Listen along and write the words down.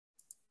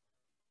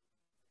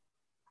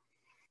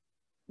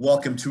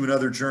Welcome to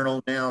another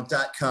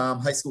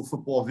journalnow.com high school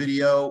football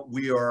video.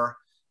 We are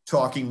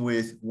talking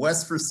with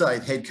West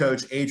Forsyth head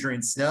coach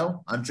Adrian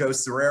Snow. I'm Joe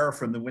Serrera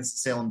from the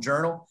Winston-Salem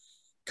Journal.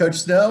 Coach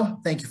Snow,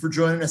 thank you for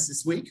joining us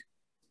this week.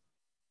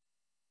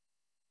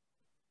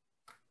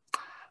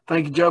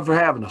 Thank you, Joe, for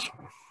having us.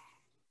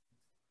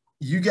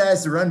 You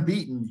guys are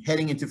unbeaten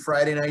heading into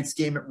Friday night's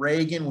game at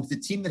Reagan with a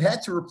team that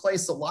had to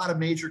replace a lot of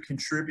major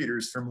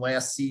contributors from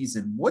last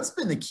season. What's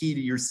been the key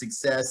to your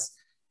success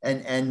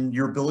and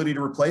your ability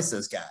to replace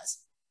those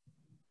guys?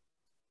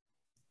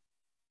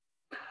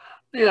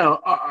 Yeah,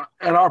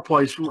 at our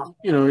place,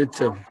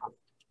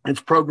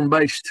 it's program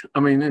based. I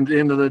mean, at the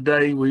end of the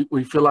day,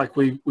 we feel like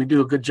we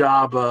do a good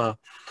job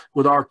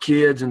with our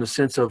kids in the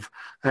sense of,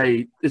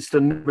 hey, it's the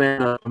new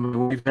man. I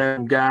mean, we've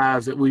had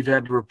guys that we've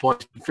had to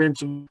replace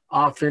defensively,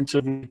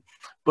 offensively,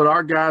 but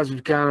our guys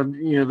have kind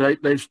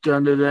of, they've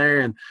stood in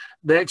there, and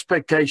the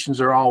expectations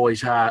are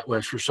always high at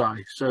West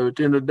Forsyth. So at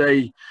the end of the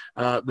day,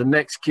 the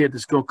next kid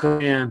that's going to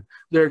come in,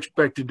 they're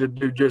expected to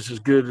do just as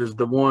good as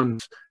the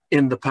ones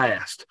in the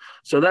past.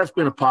 So that's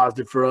been a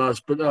positive for us.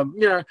 But,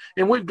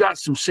 and we've got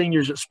some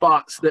seniors at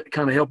spots that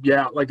kind of help you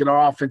out, like at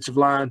our offensive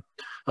line.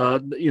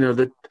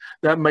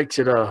 That makes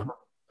it a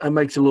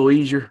little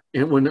easier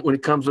when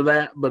it comes to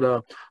that.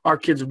 But our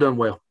kids have done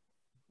well.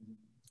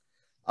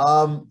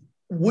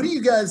 What are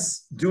you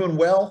guys doing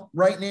well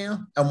right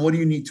now, and what do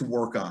you need to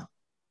work on?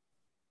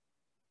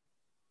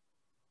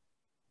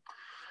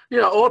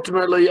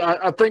 Ultimately,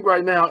 I think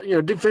right now,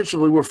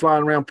 defensively we're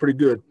flying around pretty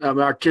good. I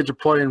mean, our kids are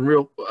playing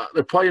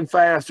they're playing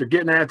fast. They're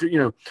getting after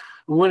it.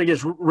 We went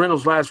against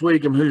Reynolds last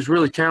week, and who's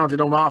really talented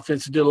on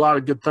offense and did a lot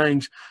of good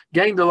things,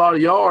 gained a lot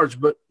of yards,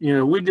 but,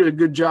 we did a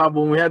good job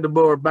when we had to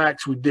bow our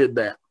backs. We did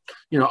that.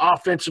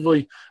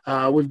 Offensively,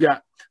 we've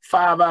got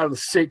 5 out of the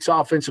 6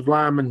 offensive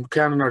linemen,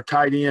 counting our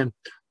tight end,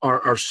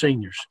 are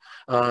seniors.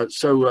 That's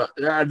been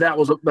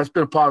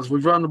a positive.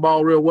 We've run the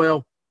ball real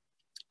well.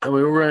 I mean,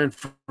 we ran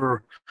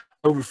for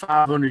over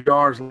 500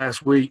 yards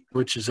last week,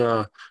 which is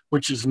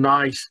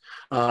nice.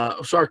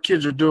 So our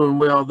kids are doing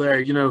well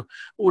there.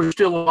 We're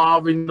still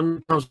evolving when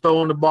it comes to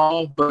throwing the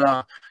ball,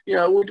 but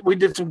we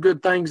did some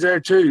good things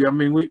there too. I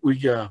mean, we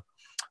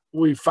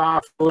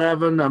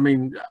 5'11". I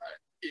mean,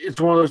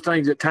 it's one of those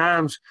things. At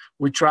times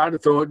we try to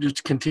throw it just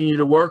to continue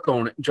to work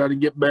on it and try to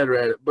get better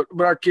at it. But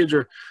our kids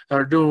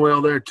are doing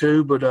well there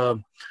too. But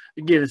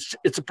again,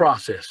 it's a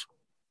process.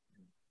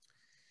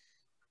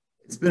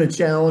 It's been a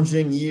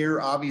challenging year,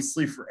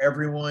 obviously, for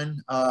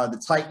everyone.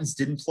 The Titans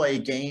didn't play a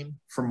game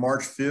from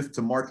March 5th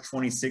to March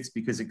 26th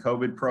because of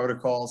COVID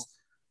protocols.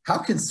 How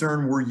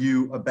concerned were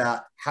you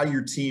about how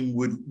your team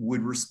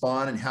would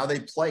respond and how they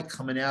play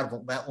coming out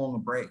of that long a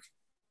break?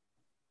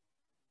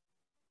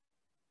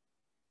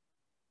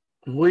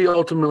 We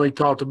ultimately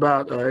talked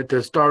about at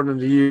the start of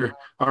the year,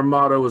 our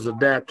motto was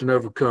adapt and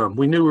overcome.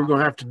 We knew we were going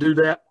to have to do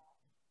that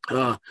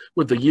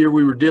with the year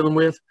we were dealing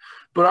with.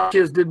 But our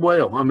kids did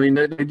well. I mean,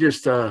 they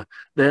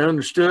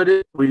understood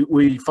it.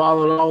 We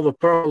followed all the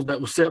pearls that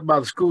was set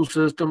by the school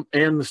system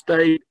and the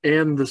state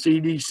and the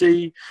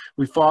CDC.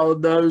 We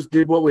followed those,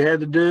 did what we had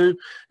to do,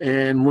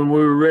 and when we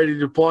were ready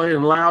to play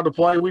and allowed to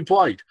play, we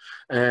played.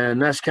 And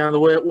that's kind of the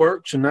way it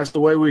works, and that's the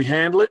way we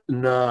handle it.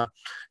 And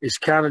it's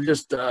kind of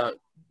just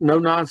no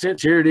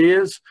nonsense. Here it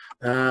is.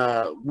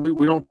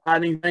 We don't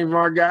hide anything from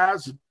our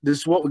guys. This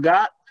is what we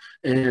got,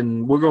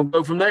 and we're going to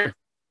go from there.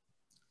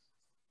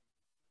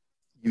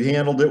 You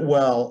handled it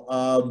well.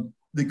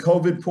 The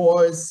COVID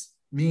pause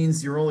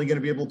means you're only going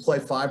to be able to play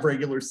 5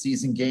 regular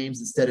season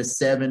games instead of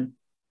 7.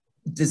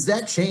 Does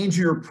that change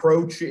your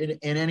approach in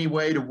any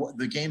way to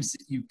the games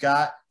that you've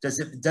got? Does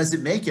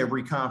it make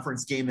every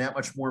conference game that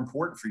much more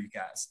important for you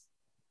guys?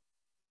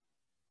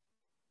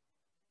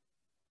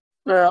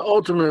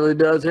 Ultimately, it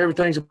does.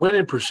 Everything's a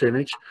winning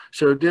percentage.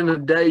 So at the end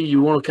of the day,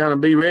 you want to kind of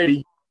be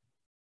ready.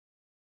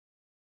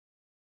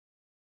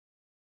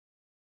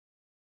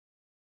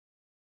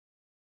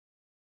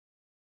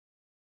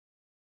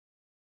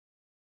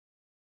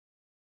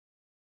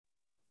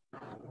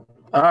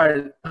 All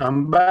right,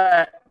 I'm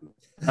back.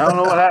 I don't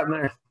know what happened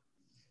there.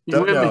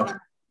 You with me?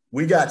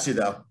 We got you,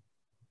 though.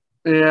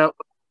 Yeah,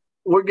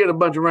 we're getting a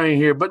bunch of rain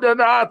here. But then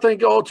I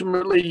think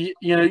ultimately,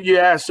 you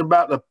asked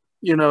about the,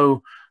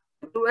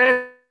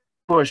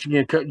 question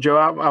again,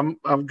 Joe.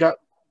 I've got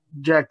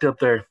jacked up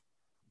there.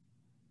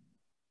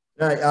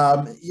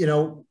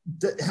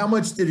 How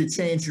much did it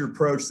change your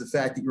approach, the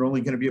fact that you're only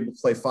going to be able to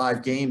play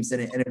 5 games,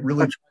 and it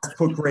really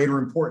put greater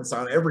importance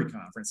on every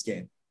conference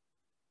game?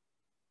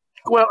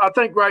 Well, I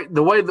think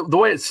the way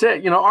it's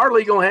set, our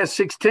league only has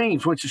 6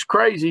 teams, which is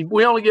crazy.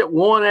 We only get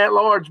 1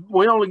 at-large.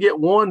 We only get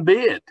 1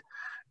 bid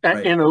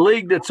in a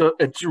league it's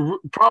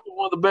probably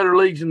one of the better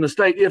leagues in the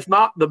state, if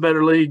not the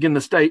better league in the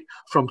state,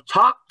 from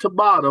top to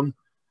bottom.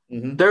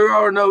 Mm-hmm. There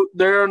are no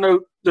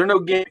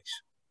gimmies.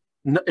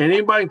 And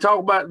anybody can talk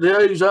about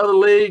these other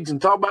leagues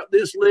and talk about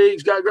this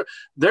league's got.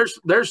 There's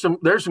some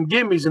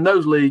gimmies in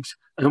those leagues,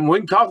 and we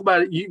can talk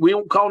about it. We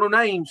won't call no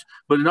names,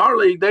 but in our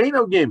league, there ain't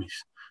no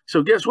gimmies.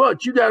 So guess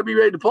what? You got to be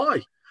ready to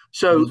play.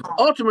 So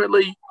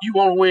ultimately, you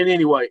want to win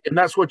anyway, and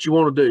that's what you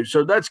want to do.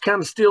 So that's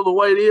kind of still the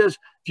way it is.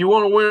 If you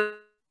want to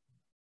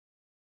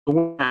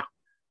win out,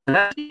 and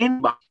that's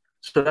anybody.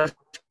 So that's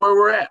where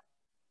we're at.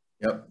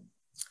 Yep.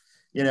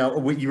 You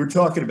know, you were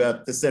talking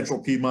about the Central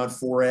Piedmont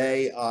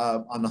 4A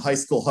on the high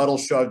school huddle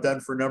show I've done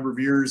for a number of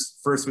years,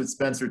 first with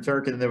Spencer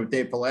Turkin and then with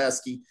Dave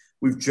Pulaski.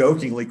 We've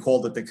jokingly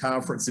called it the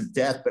Conference of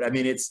Death, but I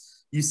mean,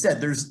 you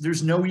said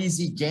there's no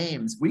easy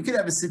games. We could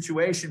have a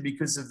situation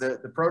because of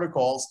the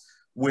protocols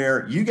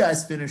where you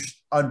guys finish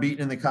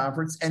unbeaten in the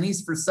conference and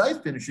East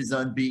Forsyth finishes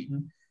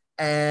unbeaten.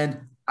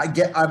 And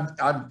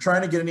I'm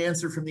trying to get an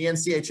answer from the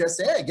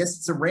NCHSA. I guess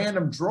it's a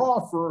random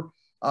draw for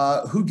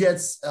who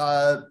gets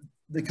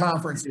the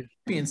conference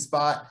champion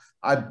spot.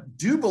 I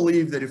do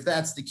believe that if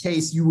that's the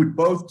case, you would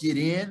both get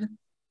in,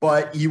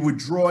 but you would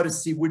draw to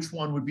see which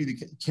one would be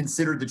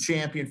considered the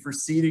champion for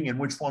seeding and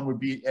which one would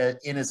be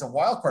in as a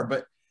wild card.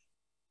 But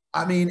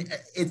I mean,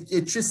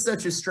 it's just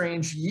such a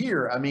strange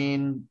year. I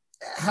mean,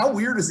 how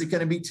weird is it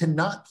going to be to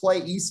not play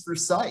East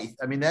Forsyth?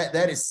 I mean,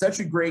 that is such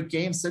a great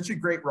game, such a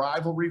great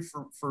rivalry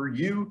for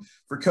you,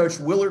 for Coach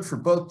Willard, for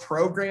both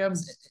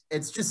programs.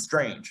 It's just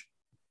strange.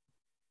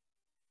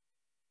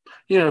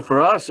 You know,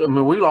 for us, I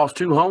mean, we lost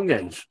 2 home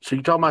games. So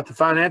you're talking about the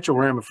financial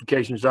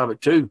ramifications of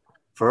it too.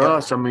 For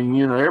us, I mean,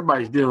 you know,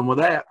 everybody's dealing with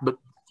that. But,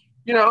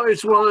 you know,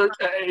 it's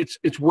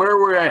it's where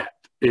we're at.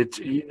 It's,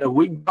 you know,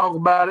 we can talk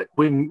about it.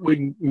 We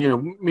can, you know,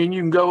 me and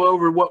you can go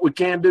over what we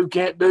can do,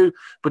 can't do.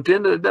 But at the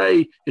end of the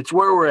day, it's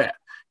where we're at.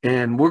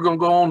 And we're going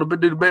to go on to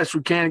do the best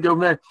we can and go from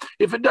there.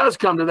 If it does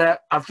come to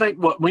that, I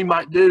think what we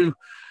might do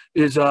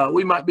is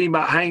we might be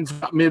about Haynes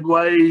about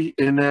midway,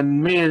 and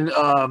then me and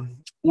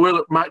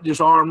Willard might just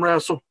arm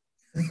wrestle.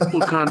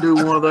 We'll kind of do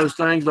one of those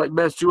things like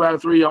best 2 out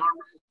of 3 arm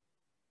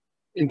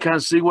and kind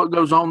of see what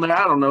goes on there.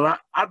 I don't know.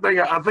 I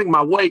think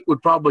my weight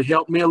would probably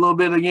help me a little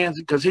bit against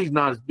it because he's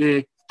not as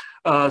big.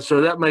 So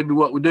that may be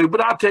what we do.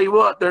 But I'll tell you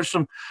what, there's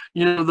some,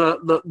 you know,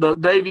 the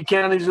Davie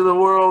Counties of the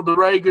world, the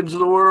Reagans of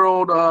the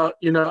world,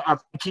 you know, I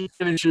think he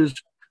finishes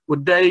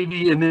with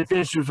Davie and then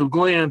finishes with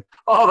Glenn.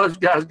 All those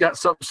guys got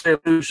something to say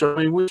too. So,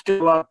 I mean, we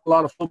still have a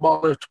lot of football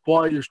left to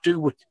play. There's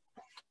 2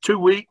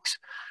 weeks.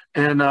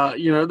 And,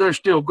 you know, there's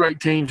still great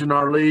teams in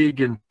our league,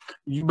 and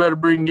you better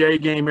bring your A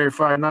game every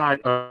Friday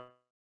night.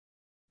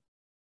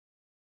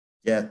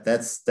 Yeah,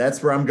 that's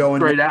where I'm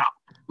going. Straight out.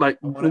 Like,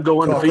 we'll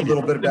go undefeated. A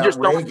little bit about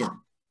Reagan.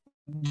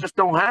 Just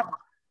don't happen.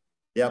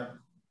 Yep.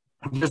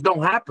 Just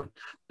don't happen.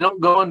 Don't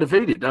go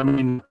undefeated. I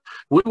mean,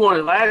 we won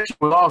it last year.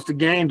 We lost a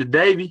game to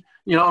Davie.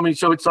 You know, I mean,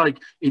 so it's like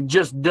it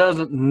just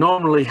doesn't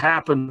normally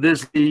happen.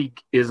 This league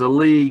is a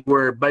league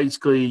where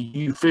basically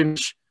you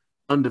finish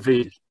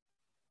undefeated.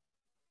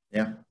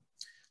 Yeah.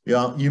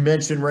 Yeah, you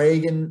mentioned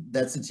Reagan.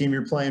 That's the team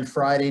you're playing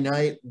Friday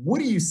night. What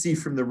do you see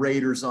from the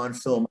Raiders on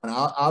film? And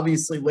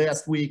obviously,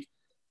 last week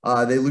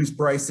they lose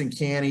Bryson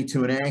Canny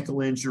to an ankle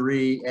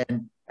injury,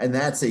 and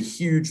that's a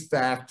huge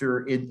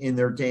factor in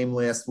their game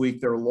last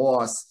week, their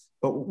loss.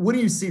 But what do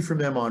you see from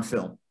them on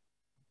film?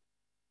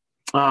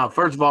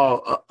 First of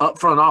all, up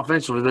front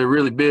offensively, they're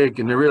really big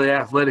and they're really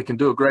athletic and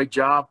do a great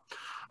job.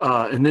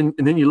 And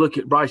then you look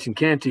at Bryson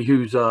Canty,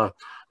 who's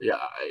yeah,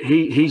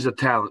 he's a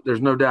talent. There's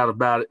no doubt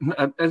about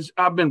it. As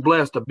I've been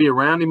blessed to be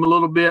around him a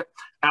little bit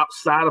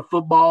outside of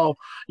football,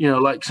 you know,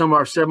 like some of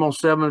our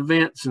 7-on-7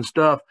 events and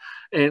stuff.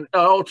 And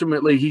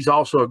ultimately, he's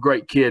also a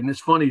great kid. And it's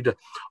funny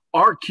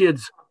our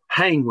kids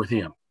hang with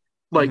him.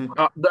 Like,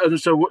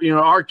 so, you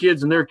know, our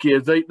kids and their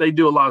kids, they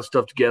do a lot of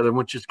stuff together,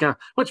 which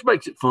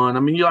makes it fun.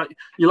 I mean,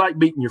 you like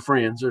beating your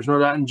friends. There's no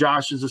doubt. And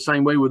Josh is the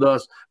same way with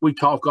us. We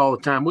talk all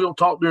the time. We don't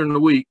talk during the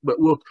week, but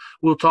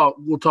we'll talk,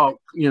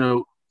 you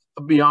know,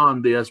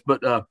 beyond this.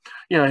 But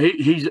you know,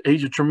 he's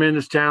a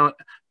tremendous talent,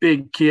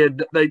 big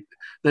kid. They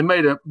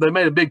made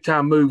a big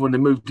time move when they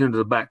moved into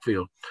the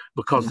backfield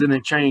because then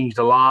they changed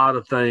a lot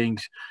of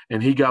things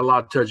and he got a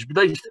lot of touches.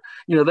 But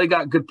they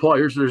got good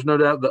players. There's no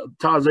doubt that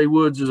Tajay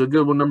Woods is a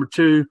good one. Number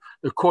 2,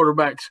 the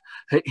quarterbacks,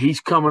 he's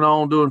coming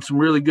on doing some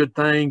really good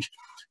things.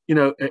 You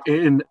know,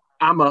 and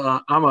I'm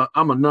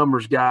a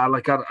numbers guy.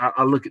 Like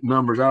I look at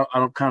numbers. I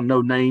don't kind of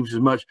know names as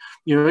much.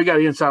 You know, they got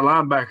an inside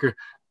linebacker.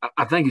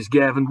 I think it's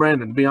Gavin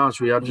Brandon, to be honest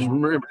with you. I just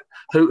remember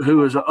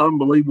who is an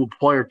unbelievable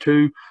player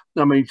too.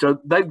 I mean, so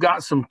they've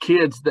got some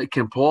kids that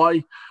can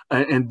play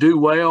and do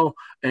well,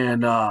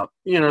 and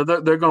you know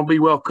they're going to be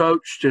well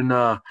coached. And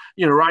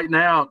you know, right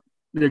now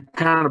they're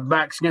kind of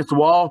backs against the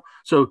wall.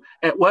 So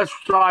at West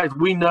Forsyth,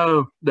 we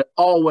know that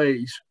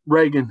always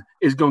Reagan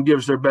is going to give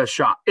us their best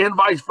shot, and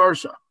vice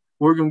versa.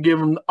 We're going to give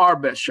them our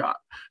best shot.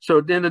 So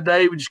at the end of the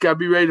day, we just got to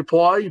be ready to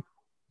play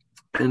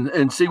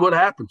and see what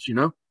happens. You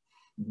know.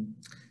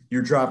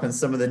 You're dropping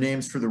some of the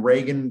names for the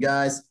Reagan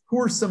guys. Who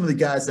are some of the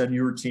guys on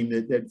your team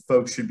that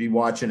folks should be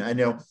watching? I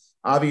know,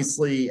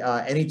 obviously,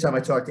 anytime I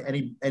talk to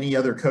any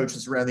other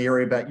coaches around the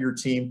area about your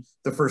team,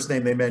 the first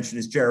name they mention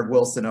is Jared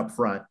Wilson up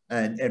front,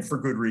 and for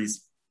good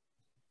reason.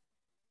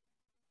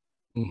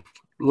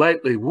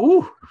 Lately,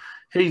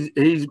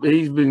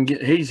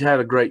 he's had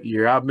a great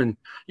year.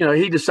 You know,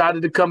 he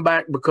decided to come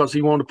back because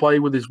he wanted to play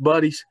with his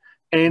buddies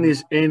and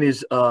his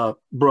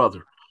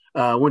brother.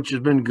 which has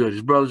been good.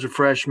 His brother's a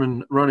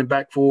freshman, running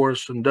back for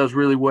us, and does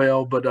really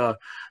well. But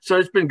so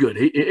it's been good.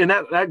 In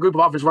that group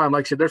of offensive line,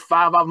 like I said, there's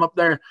 5 of them up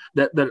there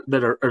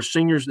that are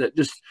seniors that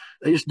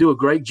they just do a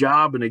great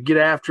job, and they get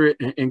after it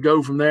and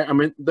go from there. I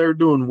mean, they're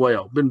doing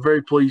well. Been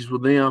very pleased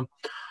with them,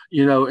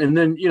 And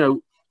then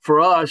for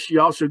us,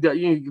 you also got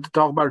to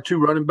talk about our 2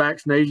 running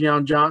backs,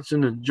 Nazion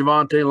Johnson and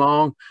Javante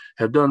Long,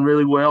 have done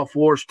really well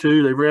for us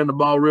too. They ran the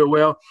ball real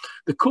well.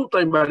 The cool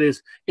thing about it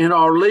is in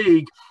our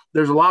league,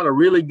 there's a lot of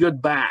really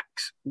good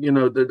backs.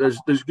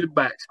 There's good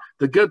backs.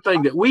 The good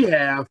thing that we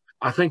have,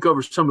 I think,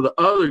 over some of the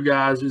other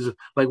guys is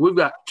like we've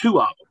got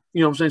 2 of them.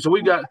 You know what I'm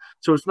saying?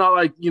 So it's not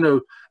like,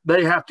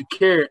 they have to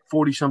carry it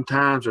 40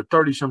 sometimes or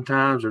 30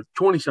 sometimes or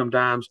 20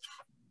 sometimes.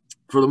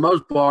 For the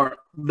most part,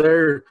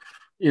 they're,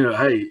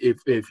 hey,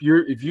 if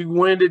you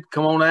winded,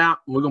 come on out.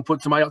 We're going to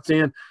put somebody else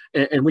in.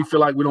 And we feel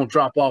like we don't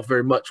drop off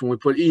very much when we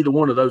put either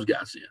one of those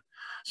guys in.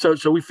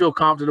 So we feel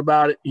confident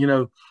about it,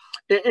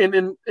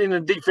 And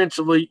then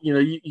defensively,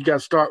 you got to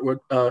start with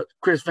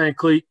Chris Van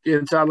Cleet,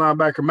 inside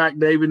linebacker, Mac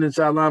David,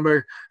 inside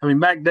linebacker. I mean,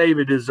 Mac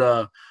David is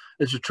a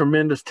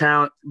tremendous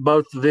talent.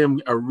 Both of them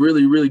are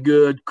really, really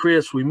good.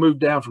 Chris, we moved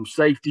down from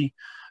safety.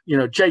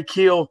 Jake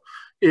Hill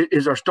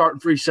is our starting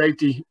free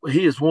safety.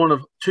 He is one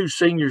of 2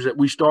 seniors that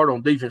we start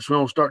on defense. We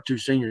don't start 2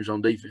 seniors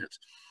on defense.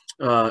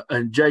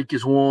 And Jake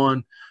is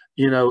one,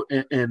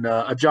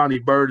 and Johnny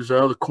Bird is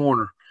the other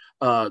corner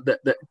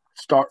that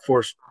start for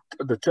us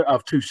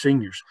of 2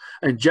 seniors.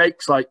 And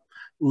Jake's like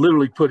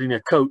literally putting a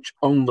coach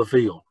on the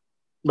field.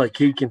 Like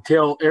he can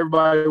tell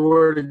everybody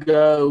where to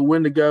go,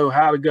 when to go,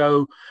 how to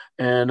go.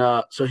 And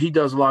so he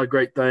does a lot of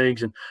great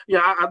things. And,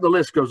 the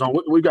list goes on.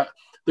 We got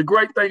the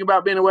great thing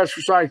about being in West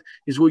Forsyth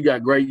is we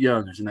got great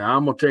youngers. Now,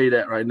 I'm going to tell you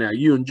that right now.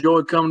 You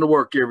enjoy coming to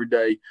work every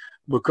day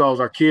because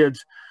our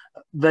kids,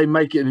 they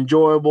make it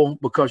enjoyable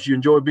because you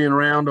enjoy being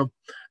around them.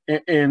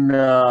 And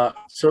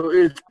so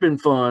it's been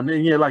fun.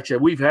 And, like I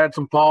said, we've had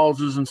some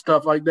pauses and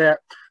stuff like that.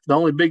 The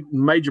only big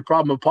major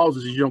problem with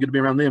pauses is you don't get to be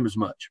around them as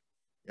much.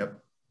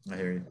 Yep, I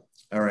hear you.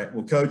 All right.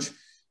 Well, Coach,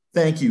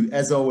 thank you,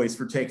 as always,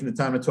 for taking the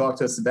time to talk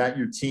to us about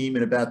your team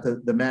and about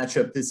the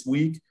matchup this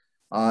week.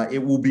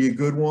 It will be a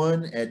good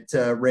one at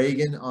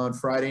Reagan on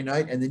Friday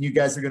night. And then you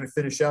guys are going to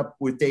finish up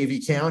with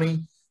Davie County,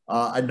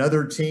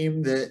 another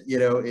team that,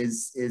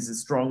 is a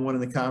strong one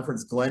in the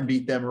conference. Glenn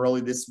beat them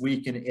early this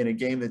week in a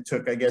game that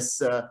took, I guess,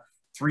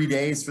 3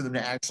 days for them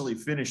to actually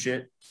finish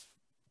it.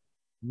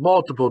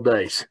 Multiple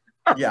days.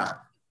 Yeah.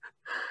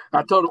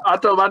 I told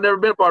them I'd never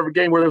been a part of a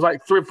game where there was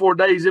like 3 or 4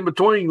 days in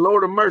between.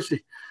 Lord of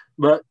mercy.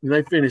 But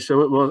they finished.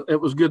 So it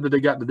was good that they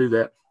got to do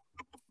that.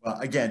 Well,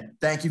 again,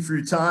 thank you for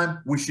your time.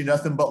 Wish you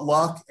nothing but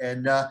luck,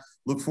 and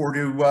look forward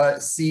to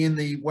seeing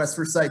the West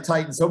Forsyth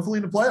Titans hopefully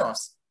in the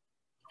playoffs.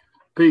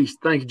 Peace.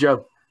 Thank you,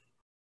 Joe.